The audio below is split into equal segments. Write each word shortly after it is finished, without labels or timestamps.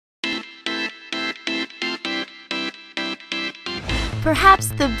Perhaps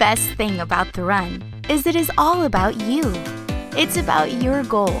the best thing about the run is it is all about you. It's about your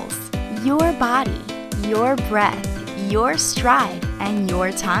goals, your body, your breath, your stride, and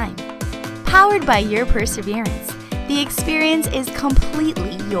your time. Powered by your perseverance, the experience is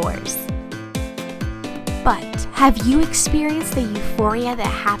completely yours. But have you experienced the euphoria that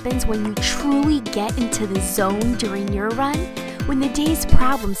happens when you truly get into the zone during your run? When the day's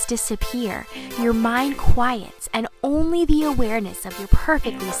problems disappear, your mind quiets, and only the awareness of your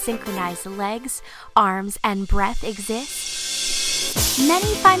perfectly synchronized legs, arms, and breath exists?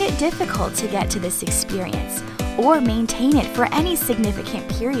 Many find it difficult to get to this experience or maintain it for any significant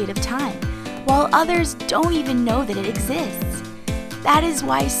period of time, while others don't even know that it exists. That is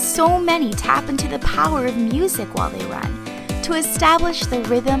why so many tap into the power of music while they run, to establish the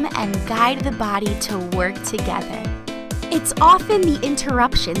rhythm and guide the body to work together. It's often the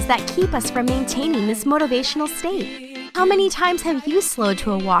interruptions that keep us from maintaining this motivational state. How many times have you slowed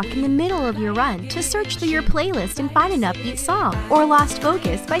to a walk in the middle of your run to search through your playlist and find an upbeat song? Or lost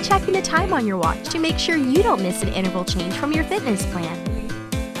focus by checking the time on your watch to make sure you don't miss an interval change from your fitness plan?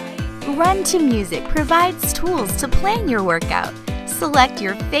 Run2Music provides tools to plan your workout, select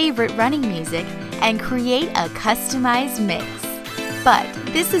your favorite running music, and create a customized mix. But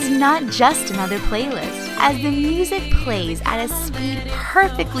this is not just another playlist, as the music plays at a speed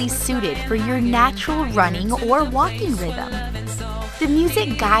perfectly suited for your natural running or walking rhythm. The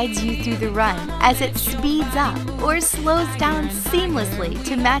music guides you through the run as it speeds up or slows down seamlessly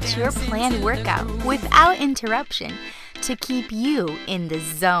to match your planned workout without interruption to keep you in the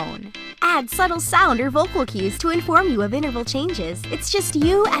zone. Add subtle sound or vocal cues to inform you of interval changes. It's just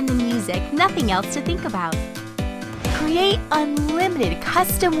you and the music, nothing else to think about. Create unlimited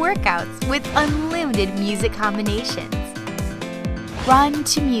custom workouts with unlimited music combinations.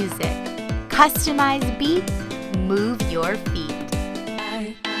 Run2Music. Customize beats, move your feet.